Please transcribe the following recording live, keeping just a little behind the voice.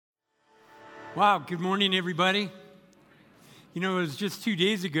Wow, good morning, everybody. You know, it was just 2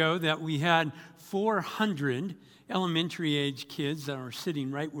 days ago that we had 400 elementary age kids that are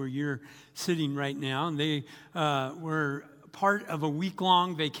sitting right where you're sitting right now. And they were part of a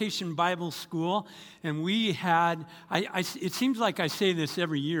week-long vacation Bible school. And we had, it seems like I say this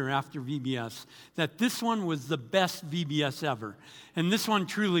every year after VBS, that this one was the best VBS ever. And this one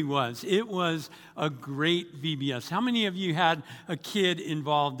truly was. It was a great VBS. How many of you had a kid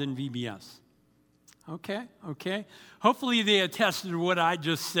involved in VBS? Okay. Hopefully they attested to what I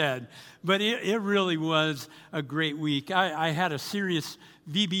just said. But it really was a great week. I had a serious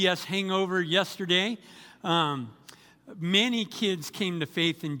VBS hangover yesterday. Many kids came to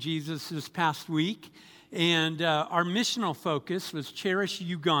faith in Jesus this past week. And our missional focus was Cherish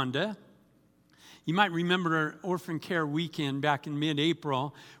Uganda. You might remember our Orphan Care Weekend back in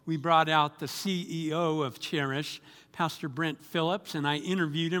mid-April. We brought out the CEO of Cherish, Pastor Brent Phillips, and I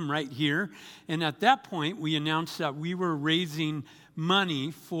interviewed him right here. And at that point, we announced that we were raising money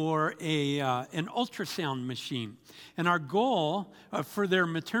for an ultrasound machine. And our goal for their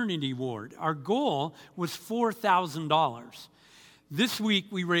maternity ward, our goal was $4,000. This week,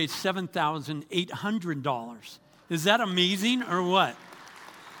 we raised $7,800. Is that amazing or what?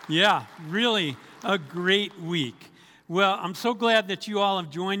 Yeah, really a great week. Well, I'm so glad that you all have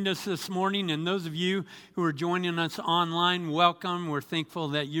joined us this morning, and those of you who are joining us online, welcome. We're thankful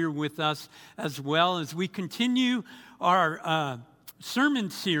that you're with us as well as we continue our sermon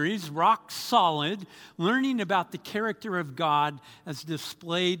series, Rock Solid, learning about the character of God as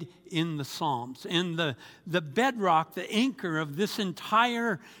displayed in the Psalms. And the bedrock, the anchor of this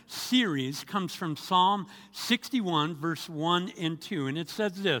entire series comes from Psalm 61, verse 1 and 2. And it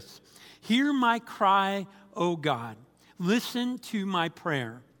says this: "Hear my cry, O God. Listen to my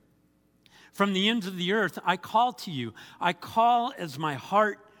prayer. From the ends of the earth, I call to you. I call as my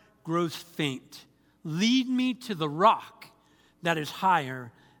heart grows faint. Lead me to the rock that is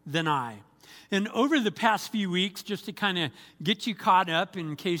higher than I." And over the past few weeks, just to kind of get you caught up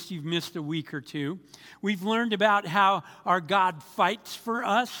in case you've missed a week or two, we've learned about how our God fights for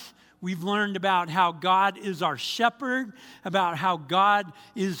us. We've learned about how God is our shepherd, about how God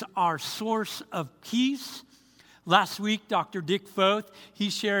is our source of peace. Last week, Dr. Dick Foth, he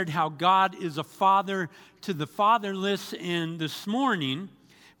shared how God is a father to the fatherless. And this morning,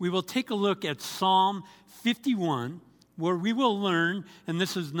 we will take a look at Psalm 51, where we will learn, and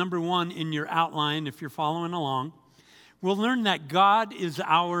this is number one in your outline if you're following along, we'll learn that God is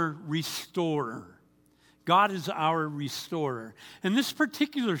our restorer. God is our restorer. And this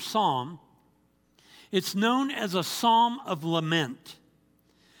particular psalm, it's known as a psalm of lament.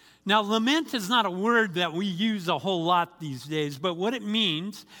 Now, lament is not a word that we use a whole lot these days, but what it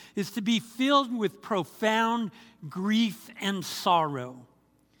means is to be filled with profound grief and sorrow.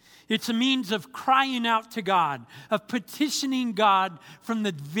 It's a means of crying out to God, of petitioning God from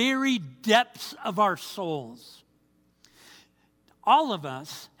the very depths of our souls. All of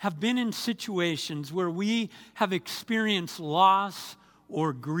us have been in situations where we have experienced loss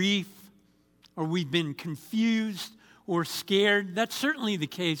or grief, or we've been confused or scared. That's certainly the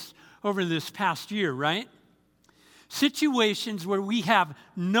case over this past year, right? Situations where we have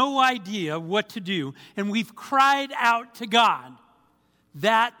no idea what to do, and we've cried out to God.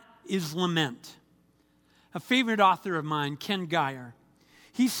 That is lament. A favorite author of mine, Ken Geyer,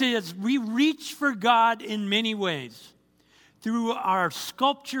 he says, we reach for God in many ways. Through our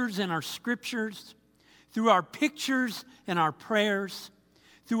sculptures and our scriptures, through our pictures and our prayers,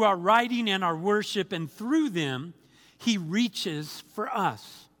 through our writing and our worship, and through them, he reaches for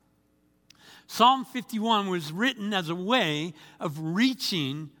us. Psalm 51 was written as a way of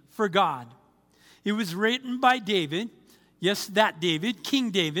reaching for God. It was written by David, yes, that David, King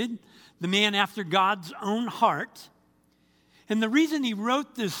David, the man after God's own heart. And the reason he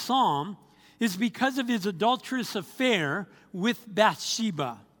wrote this psalm is because of his adulterous affair with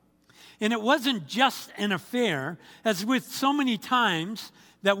Bathsheba. And it wasn't just an affair, as with so many times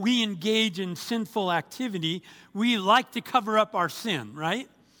that we engage in sinful activity, we like to cover up our sin, right?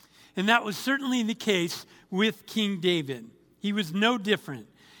 And that was certainly the case with King David. He was no different.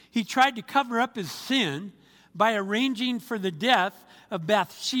 He tried to cover up his sin by arranging for the death of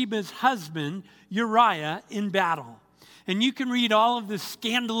Bathsheba's husband, Uriah, in battle. And you can read all of the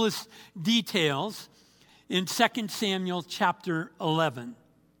scandalous details in 2 Samuel chapter 11.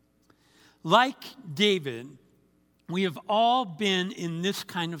 Like David, we have all been in this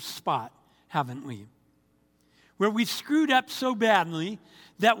kind of spot, haven't we? Where we screwed up so badly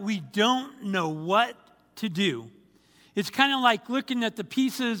that we don't know what to do. It's kind of like looking at the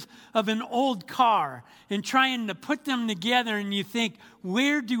pieces of an old car and trying to put them together, and you think,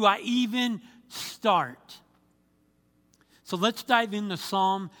 where do I even start. So let's dive into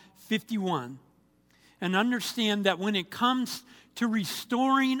Psalm 51 and understand that when it comes to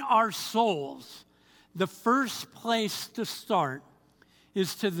restoring our souls, the first place to start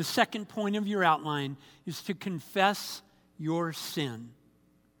is to the second point of your outline, is to confess your sin.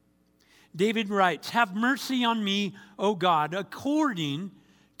 David writes, "Have mercy on me, O God, according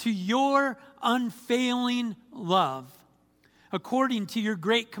to your unfailing love, according to your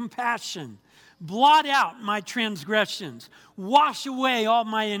great compassion. Blot out my transgressions, wash away all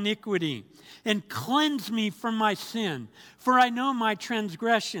my iniquity, and cleanse me from my sin. For I know my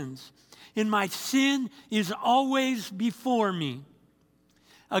transgressions, and my sin is always before me.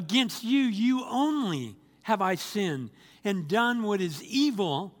 Against you, you only have I sinned, and done what is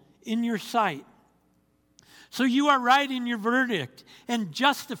evil in your sight. So you are right in your verdict, and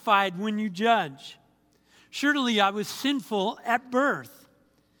justified when you judge. Surely I was sinful at birth,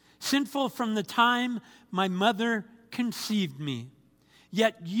 sinful from the time my mother conceived me.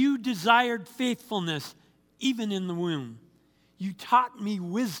 Yet you desired faithfulness even in the womb. You taught me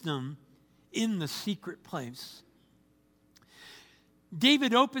wisdom in the secret place."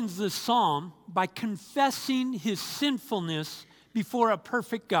 David opens this psalm by confessing his sinfulness before a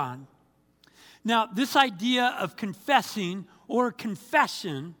perfect God. Now, this idea of confessing or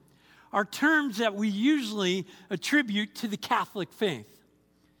confession are terms that we usually attribute to the Catholic faith.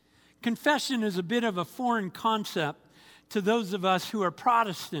 Confession is a bit of a foreign concept to those of us who are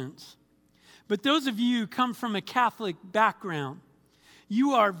Protestants. But those of you who come from a Catholic background,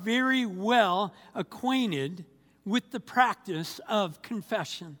 you are very well acquainted with the practice of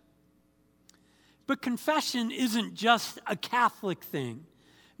confession. But confession isn't just a Catholic thing,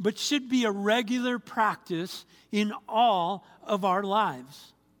 but should be a regular practice in all of our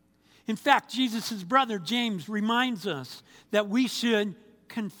lives. In fact, Jesus' brother James reminds us that we should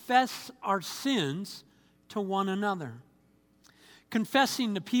confess our sins to one another.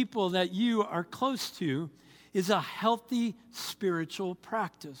 Confessing to people that you are close to is a healthy spiritual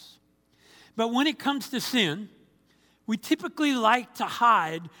practice. But when it comes to sin, we typically like to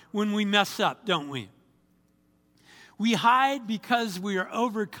hide when we mess up, don't we? We hide because we are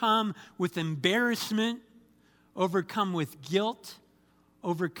overcome with embarrassment, overcome with guilt,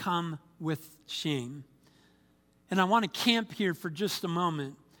 overcome with shame. And I want to camp here for just a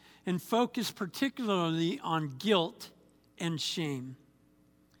moment and focus particularly on guilt and shame.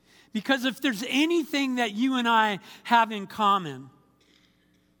 Because if there's anything that you and I have in common,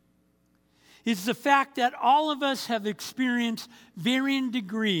 it's the fact that all of us have experienced varying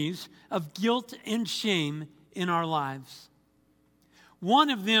degrees of guilt and shame in our lives.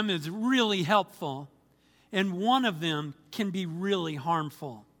 One of them is really helpful, and one of them can be really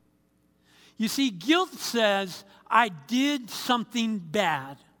harmful. You see, guilt says, I did something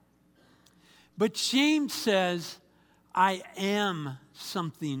bad. But shame says, I am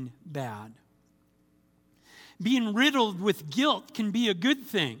something bad. Being riddled with guilt can be a good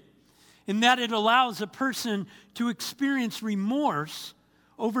thing, in that it allows a person to experience remorse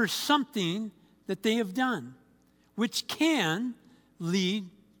over something that they have done, which can lead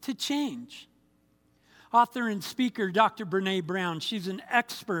to change. Author and speaker Dr. Brene Brown, she's an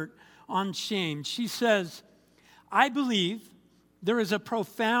expert on shame. She says, I believe there is a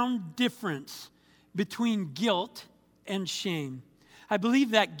profound difference between guilt and shame. I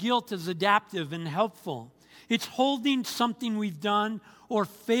believe that guilt is adaptive and helpful. It's holding something we've done or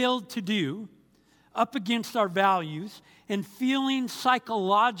failed to do up against our values and feeling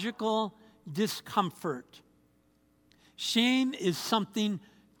psychological discomfort. Shame is something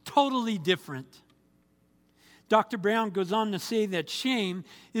totally different. Dr. Brown goes on to say that shame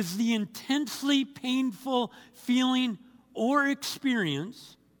is the intensely painful feeling or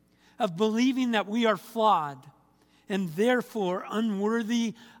experience of believing that we are flawed and therefore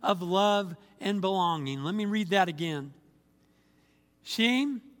unworthy of love and belonging. Let me read that again.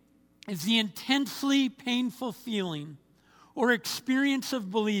 Shame is the intensely painful feeling or experience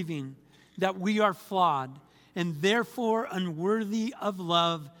of believing that we are flawed and therefore unworthy of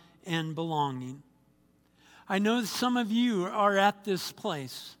love and belonging. I know some of you are at this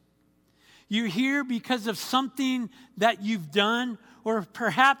place. You're here because of something that you've done, or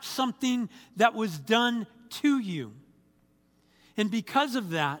perhaps something that was done to you. And because of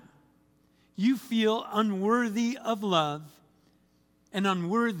that, you feel unworthy of love and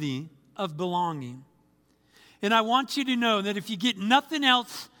unworthy of belonging. And I want you to know that if you get nothing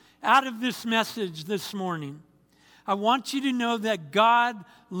else out of this message this morning, I want you to know that God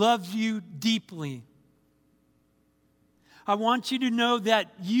loves you deeply. I want you to know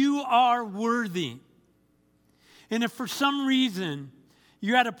that you are worthy. And if for some reason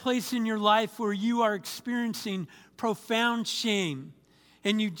You're at a place in your life where you are experiencing profound shame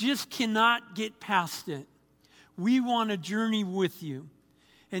and you just cannot get past it. We want to journey with you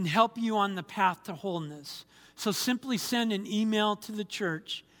and help you on the path to wholeness. So simply send an email to the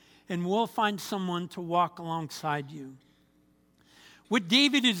church and we'll find someone to walk alongside you. What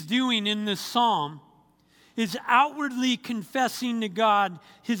David is doing in this psalm is outwardly confessing to God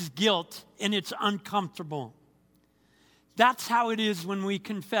his guilt, and it's uncomfortable. That's how it is when we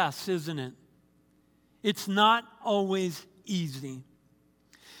confess, isn't it? It's not always easy.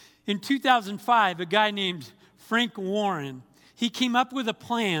 In 2005, a guy named Frank Warren, he came up with a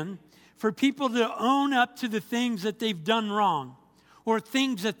plan for people to own up to the things that they've done wrong or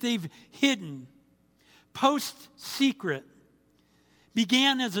things that they've hidden. Post Secret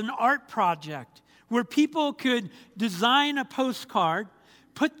began as an art project where people could design a postcard,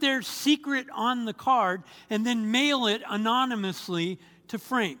 put their secret on the card, and then mail it anonymously to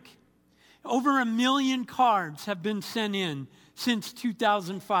Frank. Over 1 million cards have been sent in since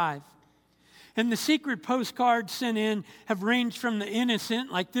 2005. And the secret postcards sent in have ranged from the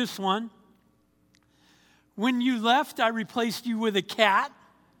innocent, like this one. When you left, I replaced you with a cat.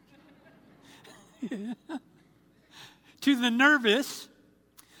 To the nervous,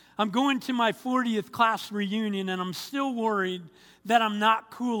 I'm going to my 40th class reunion and I'm still worried that I'm not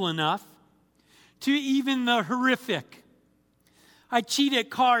cool enough. To even the horrific, I cheat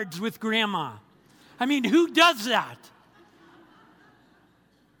at cards with grandma. I mean, who does that?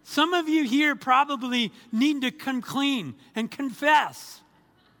 Some of you here probably need to come clean and confess.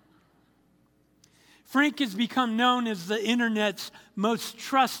 Frank has become known as the internet's most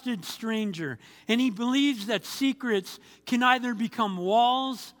trusted stranger, and he believes that secrets can either become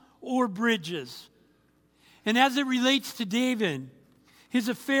walls or bridges. And as it relates to David, his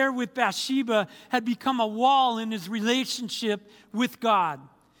affair with Bathsheba had become a wall in his relationship with God.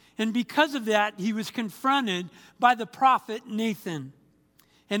 And because of that, he was confronted by the prophet Nathan,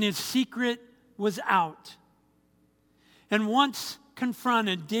 and his secret was out. And once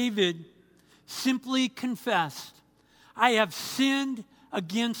confronted, David simply confessed, I have sinned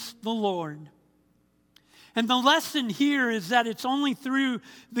against the Lord. And the lesson here is that it's only through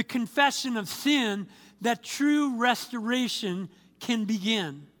the confession of sin that true restoration can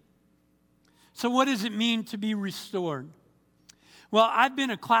begin. So what does it mean to be restored? Well, I've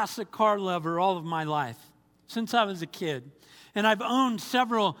been a classic car lover all of my life, since I was a kid. And I've owned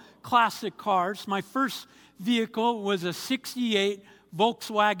several classic cars. My first vehicle was a 68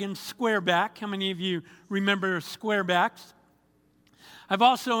 Volkswagen Squareback. How many of you remember Squarebacks? I've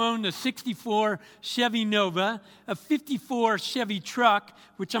also owned a 64 Chevy Nova, a 54 Chevy truck,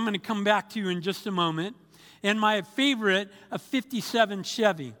 which I'm going to come back to in just a moment, and my favorite, a 57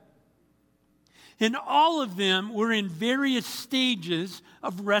 Chevy. And all of them were in various stages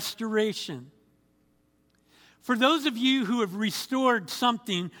of restoration. For those of you who have restored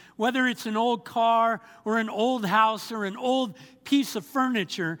something, whether it's an old car or an old house or an old piece of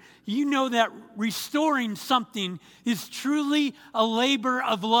furniture, you know that restoring something is truly a labor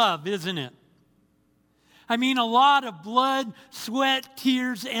of love, isn't it? I mean, a lot of blood, sweat,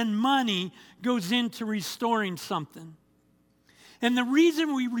 tears, and money goes into restoring something. And the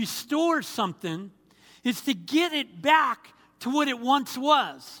reason we restore something is to get it back to what it once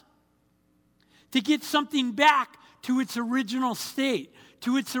was. To get something back to its original state,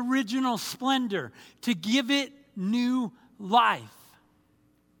 to its original splendor, to give it new life.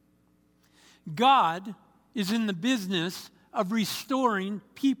 God is in the business of restoring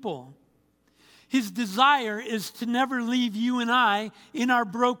people. His desire is to never leave you and I in our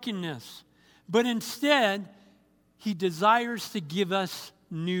brokenness, but instead, He desires to give us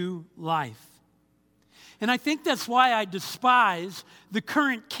new life. And I think that's why I despise the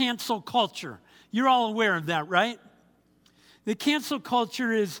current cancel culture. You're all aware of that, right? The cancel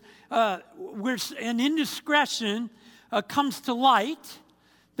culture is where an indiscretion comes to light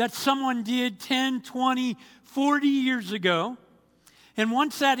that someone did 10, 20, 40 years ago. And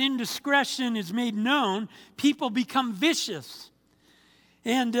once that indiscretion is made known, people become vicious.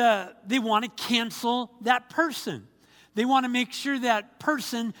 And they want to cancel that person. They want to make sure that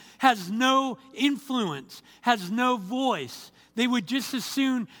person has no influence, has no voice. They would just as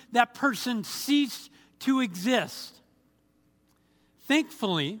soon that person cease to exist.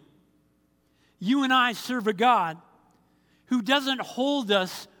 Thankfully, you and I serve a God who doesn't hold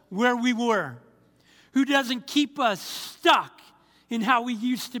us where we were, who doesn't keep us stuck in how we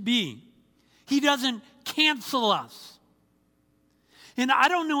used to be. He doesn't cancel us. And I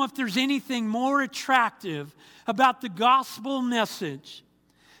don't know if there's anything more attractive about the gospel message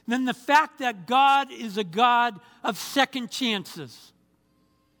than the fact that God is a God of second chances.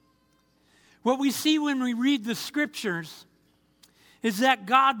 What we see when we read the scriptures is that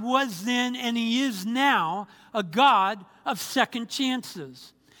God was then and he is now a God of second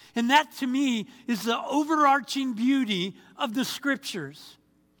chances. And that to me is the overarching beauty of the scriptures.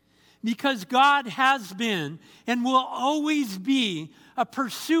 Because God has been and will always be a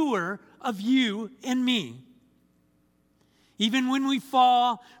pursuer of you and me. Even when we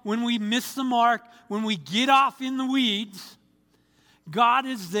fall, when we miss the mark, when we get off in the weeds, God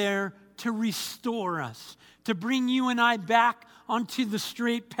is there to restore us, to bring you and I back onto the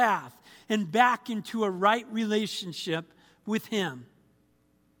straight path and back into a right relationship with him.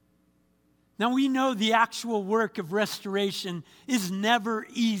 Now we know the actual work of restoration is never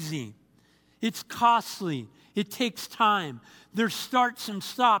easy. It's costly. It takes time. There's starts and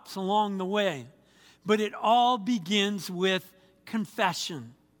stops along the way. But it all begins with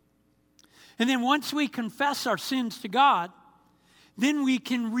confession. And then once we confess our sins to God, then we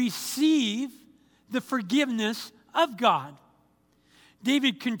can receive the forgiveness of God.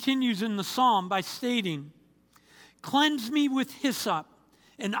 David continues in the psalm by stating, "Cleanse me with hyssop,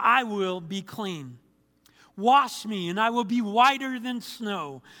 and I will be clean. Wash me, and I will be whiter than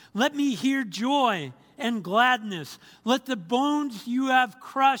snow. Let me hear joy and gladness. Let the bones you have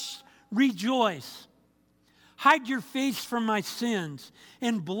crushed rejoice. Hide your face from my sins,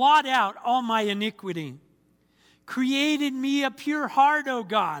 and blot out all my iniquity. Create in me a pure heart, O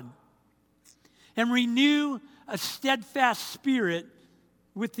God, and renew a steadfast spirit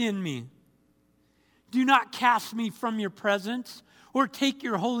within me. Do not cast me from your presence, or take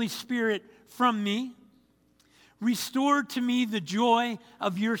your Holy Spirit from me. Restore to me the joy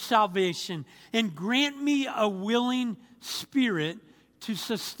of your salvation, and grant me a willing spirit to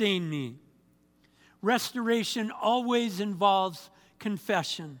sustain me." Restoration always involves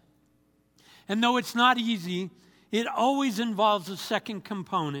confession. And though it's not easy, it always involves a second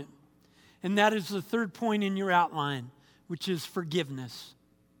component. And that is the third point in your outline, which is forgiveness.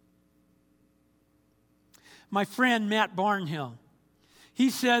 My friend Matt Barnhill, he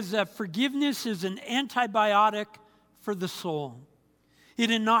says that forgiveness is an antibiotic for the soul.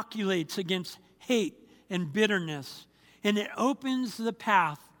 It inoculates against hate and bitterness, and it opens the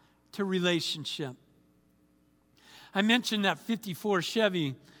path to relationship. I mentioned that 54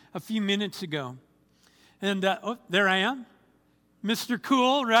 Chevy a few minutes ago. And there I am. Mr.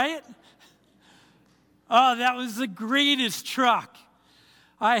 Cool, right? Oh, that was the greatest truck.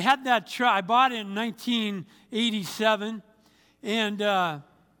 I had that truck. I bought it in 1987. And I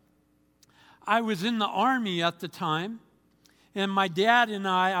was in the Army at the time. And my dad and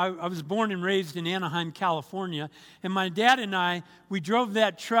I was born and raised in Anaheim, California. And my dad and I, we drove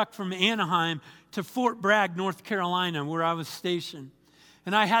that truck from Anaheim to Fort Bragg, North Carolina, where I was stationed.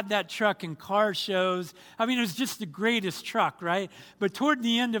 And I had that truck in car shows. I mean, it was just the greatest truck, right? But toward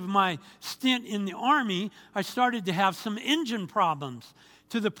the end of my stint in the Army, I started to have some engine problems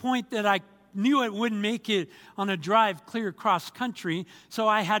to the point that I knew it wouldn't make it on a drive clear across country, so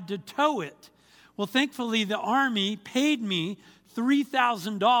I had to tow it. Well, thankfully, the Army paid me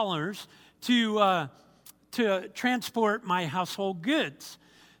 $3,000 to transport my household goods.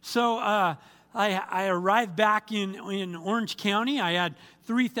 So I arrived back in Orange County. I had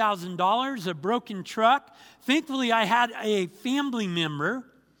 $3,000, a broken truck. Thankfully, I had a family member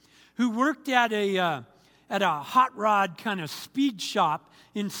who worked at a hot rod kind of speed shop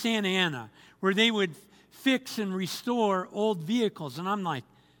in Santa Ana, where they would fix and restore old vehicles. And I'm like,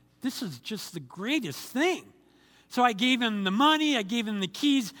 this is just the greatest thing. So I gave him the money, I gave him the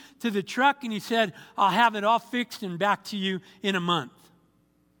keys to the truck, and he said, "I'll have it all fixed and back to you in a month."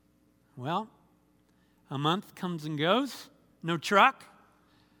 Well, a month comes and goes, no truck.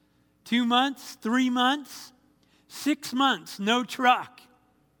 2 months, 3 months, 6 months, no truck.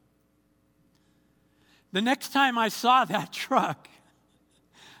 The next time I saw that truck,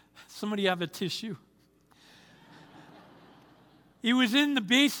 somebody have a tissue? It was in the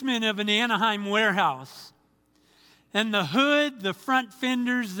basement of an Anaheim warehouse. And the hood, the front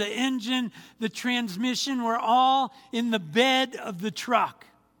fenders, the engine, the transmission were all in the bed of the truck.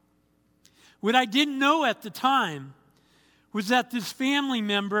 What I didn't know at the time was that this family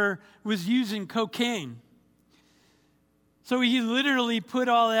member was using cocaine. So he literally put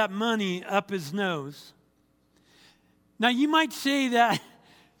all that money up his nose. Now you might say that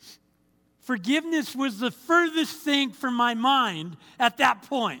forgiveness was the furthest thing from my mind at that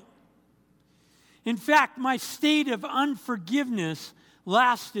point. In fact, my state of unforgiveness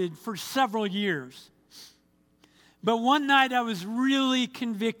lasted for several years. But one night I was really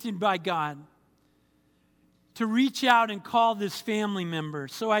convicted by God to reach out and call this family member.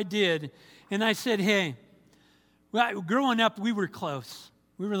 So I did. And I said, "Hey," well, growing up, we were close.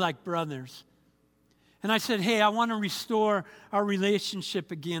 We were like brothers. And I said, hey, I want to restore our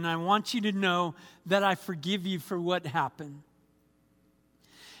relationship again. I want you to know that I forgive you for what happened.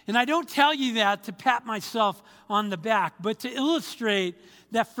 And I don't tell you that to pat myself on the back, but to illustrate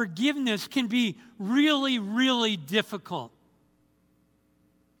that forgiveness can be really, really difficult.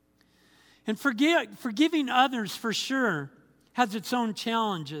 And forgiving others, for sure, has its own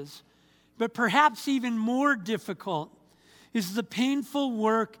challenges. But perhaps even more difficult is the painful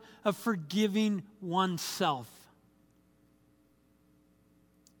work of forgiving oneself.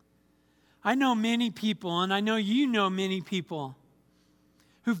 I know many people, and I know you know many people,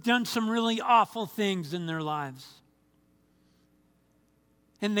 who've done some really awful things in their lives.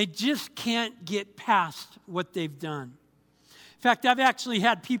 And they just can't get past what they've done. In fact, I've actually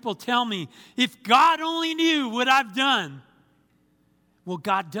had people tell me, if God only knew what I've done. Well,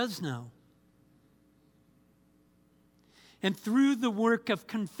 God does know. And through the work of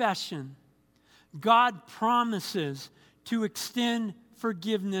confession, God promises to extend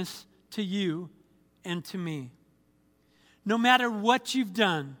forgiveness to you and to me. No matter what you've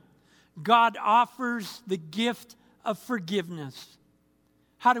done, God offers the gift of forgiveness.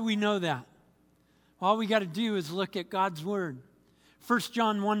 How do we know that? All we got to do is look at God's word. 1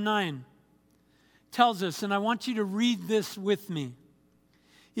 John 1:9 tells us, and I want you to read this with me.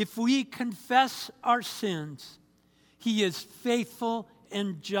 If we confess our sins, He is faithful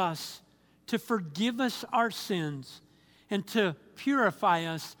and just to forgive us our sins and to purify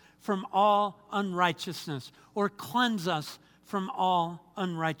us from all unrighteousness, or cleanse us from all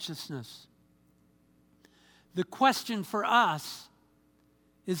unrighteousness. The question for us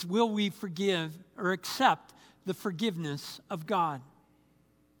is, will we forgive or accept the forgiveness of God?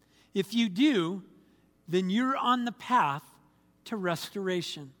 If you do, then you're on the path to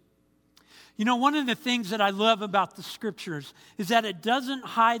restoration. You know, one of the things that I love about the Scriptures is that it doesn't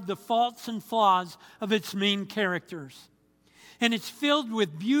hide the faults and flaws of its main characters. And it's filled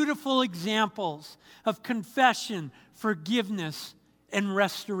with beautiful examples of confession, forgiveness, and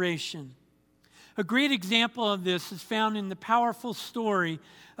restoration. A great example of this is found in the powerful story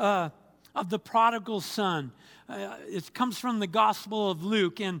of the prodigal son. It comes from the Gospel of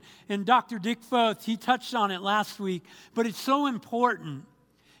Luke. And Dr. Dick Foth, he touched on it last week. But it's so important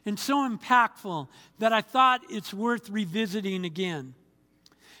and so impactful that I thought it's worth revisiting again.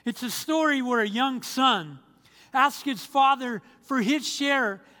 It's a story where a young son asked his father for his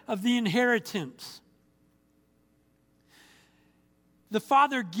share of the inheritance. The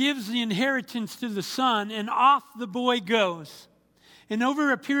father gives the inheritance to the son, and off the boy goes. And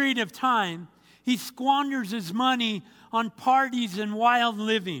over a period of time, he squanders his money on parties and wild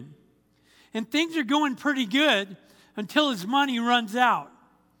living. And things are going pretty good until his money runs out.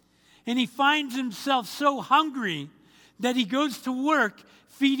 And he finds himself so hungry that he goes to work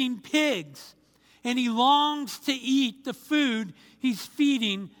feeding pigs. And he longs to eat the food he's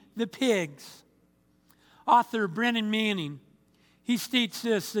feeding the pigs. Author Brennan Manning, he states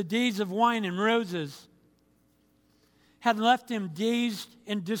this: the days of wine and roses had left him dazed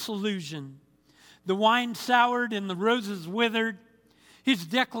and disillusioned. The wine soured and the roses withered. His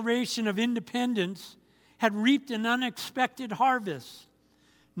declaration of independence had reaped an unexpected harvest.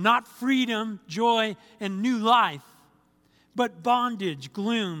 Not freedom, joy, and new life, but bondage,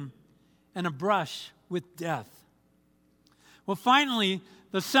 gloom, and a brush with death. Well, finally,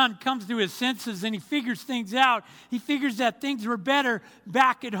 the son comes to his senses and he figures things out. He figures that things were better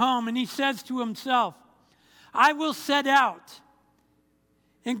back at home, and he says to himself, I will set out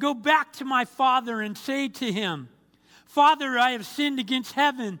and go back to my father and say to him, Father, I have sinned against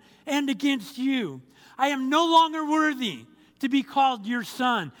heaven and against you. I am no longer worthy to be called your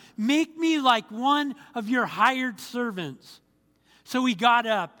son. Make me like one of your hired servants. So he got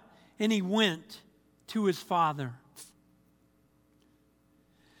up and he went to his father.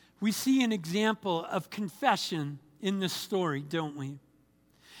 We see an example of confession in this story, don't we?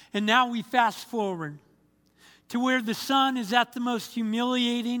 And now we fast forward to where the son is at the most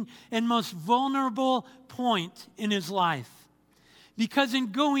humiliating and most vulnerable point in his life. Because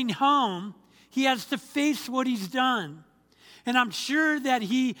in going home, he has to face what he's done. And I'm sure that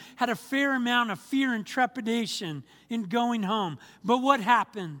he had a fair amount of fear and trepidation in going home. But what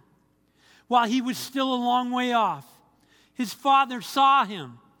happened? While he was still a long way off, his father saw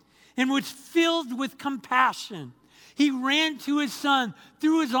him and was filled with compassion. He ran to his son,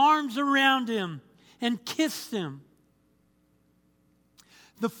 threw his arms around him, and kissed him.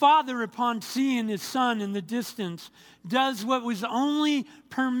 The father, upon seeing his son in the distance, does what was only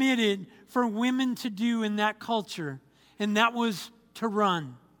permitted for women to do in that culture, and that was to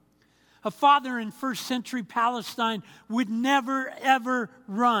run. A father in first century Palestine would never, ever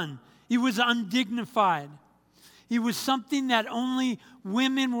run It was undignified. It was something that only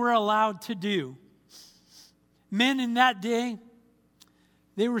women were allowed to do. Men in that day,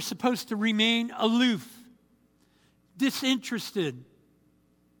 they were supposed to remain aloof, disinterested,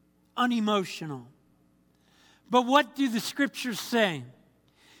 unemotional. But what do the scriptures say?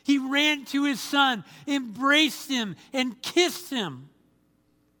 He ran to his son, embraced him, and kissed him.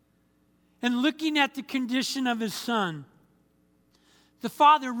 And looking at the condition of his son, the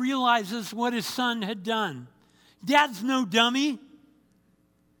father realizes what his son had done. Dad's no dummy.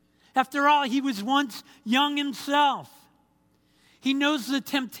 After all, he was once young himself. He knows the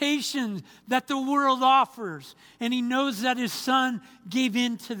temptations that the world offers, and he knows that his son gave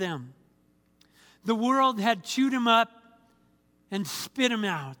in to them. The world had chewed him up and spit him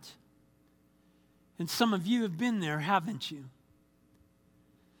out. And some of you have been there, haven't you?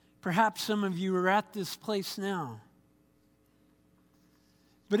 Perhaps some of you are at this place now.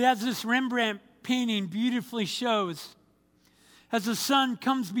 But as this Rembrandt painting beautifully shows, as the son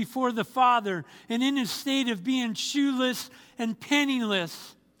comes before the father, and in his state of being shoeless and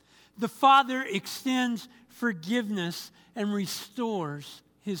penniless, the father extends forgiveness and restores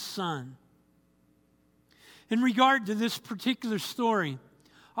his son. In regard to this particular story,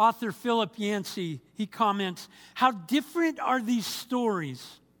 author Philip Yancey, he comments, "How different are these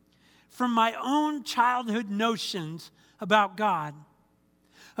stories from my own childhood notions about God.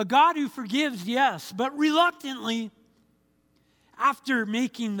 A God who forgives, yes, but reluctantly, after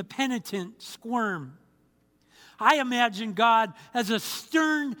making the penitent squirm. I imagine God as a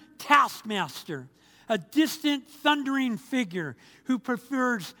stern taskmaster, a distant, thundering figure who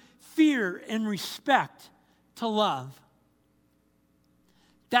prefers fear and respect to love."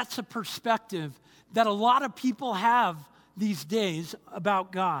 That's a perspective that a lot of people have these days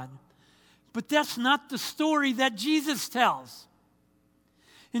about God. But that's not the story that Jesus tells.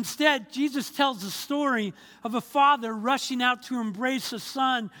 Instead, Jesus tells the story of a father rushing out to embrace a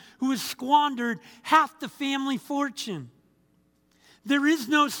son who has squandered half the family fortune. There is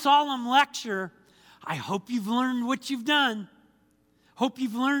no solemn lecture. I hope you've learned what you've done. Hope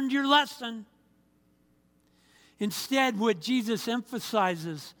you've learned your lesson. Instead, what Jesus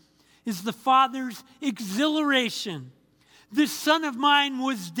emphasizes is the father's exhilaration. This son of mine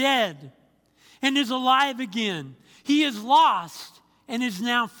was dead and is alive again. He is lost and is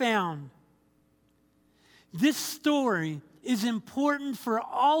now found. This story is important for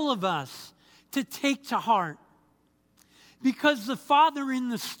all of us to take to heart, because the father in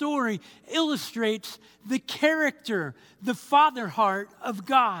the story illustrates the character, the father heart of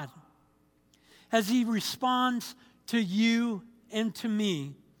God, as he responds to you and to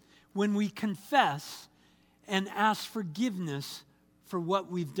me when we confess and ask forgiveness for what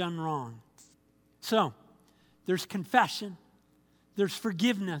we've done wrong. So, there's confession, there's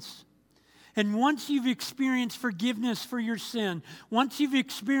forgiveness. And once you've experienced forgiveness for your sin, once you've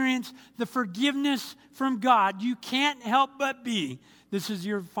experienced the forgiveness from God, you can't help but be, this is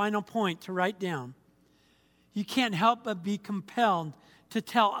your final point to write down, you can't help but be compelled to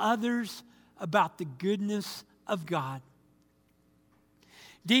tell others about the goodness of God.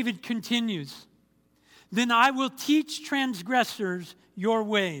 David continues, "Then I will teach transgressors your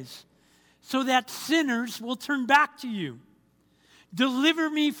ways, so that sinners will turn back to you. Deliver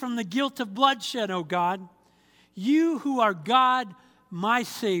me from the guilt of bloodshed, O God, you who are God, my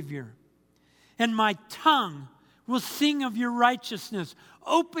Savior. And my tongue will sing of your righteousness.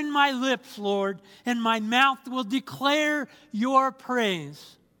 Open my lips, Lord, and my mouth will declare your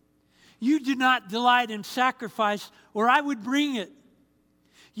praise. You do not delight in sacrifice, or I would bring it.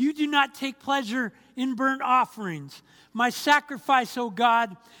 You do not take pleasure in burnt offerings. My sacrifice, O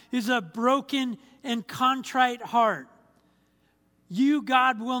God, is a broken and contrite heart. You,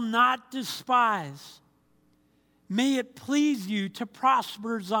 God, will not despise. May it please you to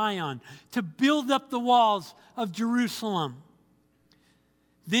prosper Zion, to build up the walls of Jerusalem.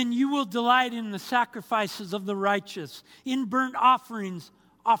 Then you will delight in the sacrifices of the righteous, in burnt offerings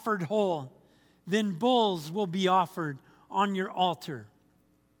offered whole. Then bulls will be offered on your altar."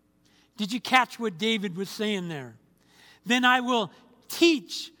 Did you catch what David was saying there? Then I will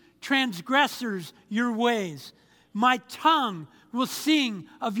teach transgressors your ways. My tongue will sing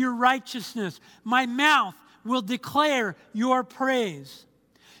of your righteousness. My mouth will declare your praise.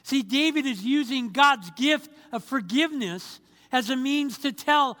 See, David is using God's gift of forgiveness as a means to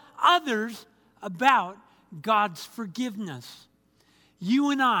tell others about God's forgiveness. You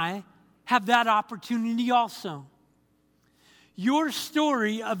and I have that opportunity also. Your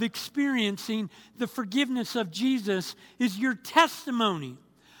story of experiencing the forgiveness of Jesus is your testimony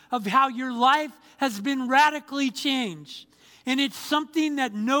of how your life has been radically changed And it's something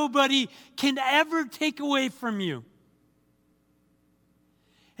that nobody can ever take away from you.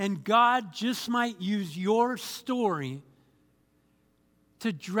 And God just might use your story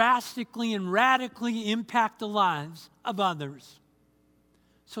to drastically and radically impact the lives of others.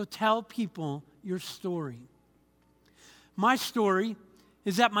 So tell people your story. My story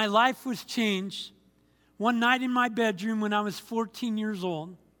is that my life was changed one night in my bedroom when I was 14 years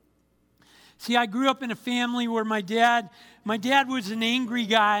old. See, I grew up in a family where my dad was an angry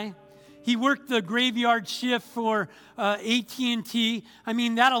guy. He worked the graveyard shift for AT&T. I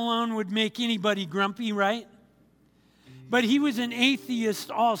mean, that alone would make anybody grumpy, right? But he was an atheist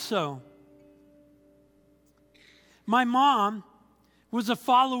also. My mom was a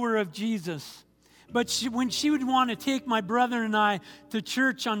follower of Jesus. But when she would want to take my brother and I to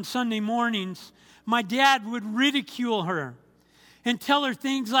church on Sunday mornings, my dad would ridicule her and tell her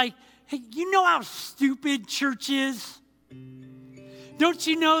things like, hey, you know how stupid church is? Don't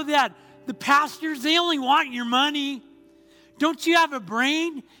you know that the pastors, they only want your money? Don't you have a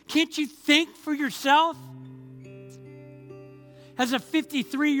brain? Can't you think for yourself? As a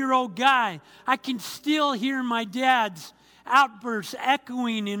 53-year-old guy, I can still hear my dad's outbursts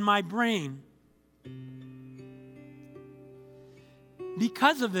echoing in my brain.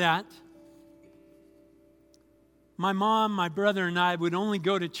 Because of that, my mom, my brother, and I would only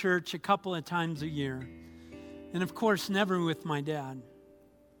go to church a couple of times a year. And of course, never with my dad.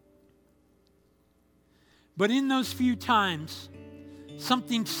 But in those few times,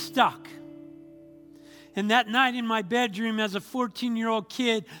 something stuck. And that night in my bedroom as a 14-year-old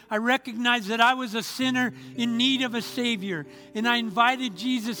kid, I recognized that I was a sinner in need of a Savior. And I invited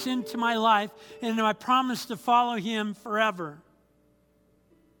Jesus into my life, and I promised to follow him forever.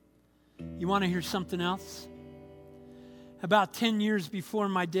 You want to hear something else? About 10 years before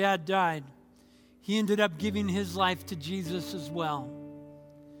my dad died, he ended up giving his life to Jesus as well.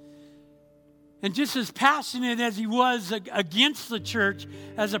 And just as passionate as he was against the church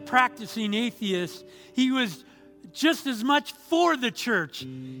as a practicing atheist, he was just as much for the church.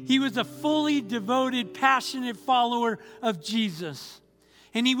 He was a fully devoted, passionate follower of Jesus.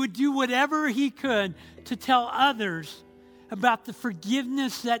 And he would do whatever he could to tell others about the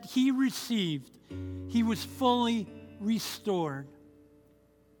forgiveness that he received. He was fully restored.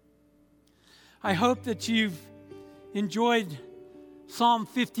 I hope that you've enjoyed Psalm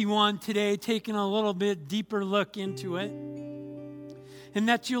 51 today, taking a little bit deeper look into it. And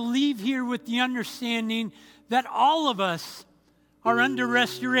that you'll leave here with the understanding that all of us are under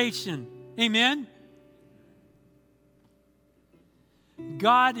restoration. Amen?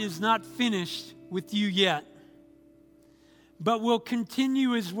 God is not finished with you yet, but will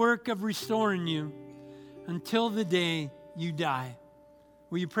continue his work of restoring you until the day you die.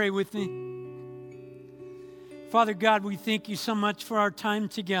 Will you pray with me? Father God, we thank you so much for our time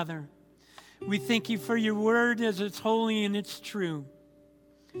together. We thank you for your word as it's holy and it's true.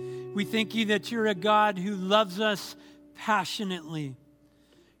 We thank you that you're a God who loves us passionately,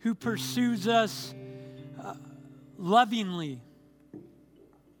 who pursues us lovingly.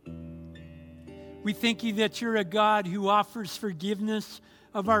 We thank you that you're a God who offers forgiveness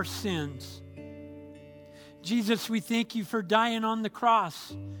of our sins. Jesus, we thank you for dying on the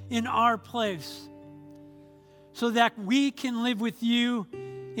cross in our place, so that we can live with you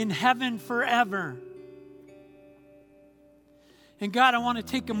in heaven forever. And God, I want to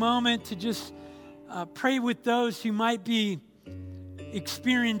take a moment to just pray with those who might be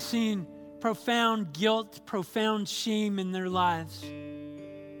experiencing profound guilt, profound shame in their lives.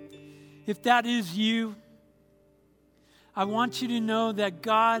 If that is you, I want you to know that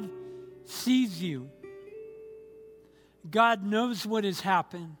God sees you. God knows what has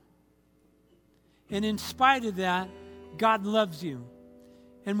happened. And in spite of that, God loves you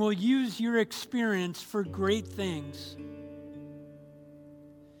and will use your experience for great things.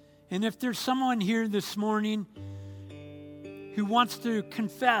 And if there's someone here this morning who wants to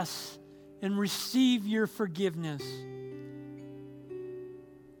confess and receive your forgiveness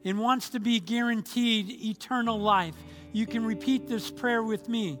and wants to be guaranteed eternal life, you can repeat this prayer with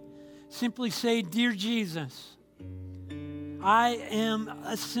me. Simply say, "Dear Jesus, I am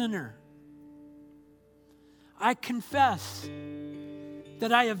a sinner. I confess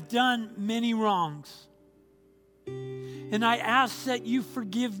that I have done many wrongs, and I ask that you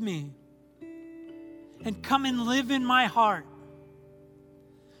forgive me and come and live in my heart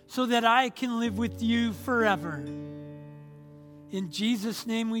so that I can live with you forever. In Jesus'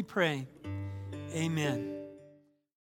 name we pray. Amen."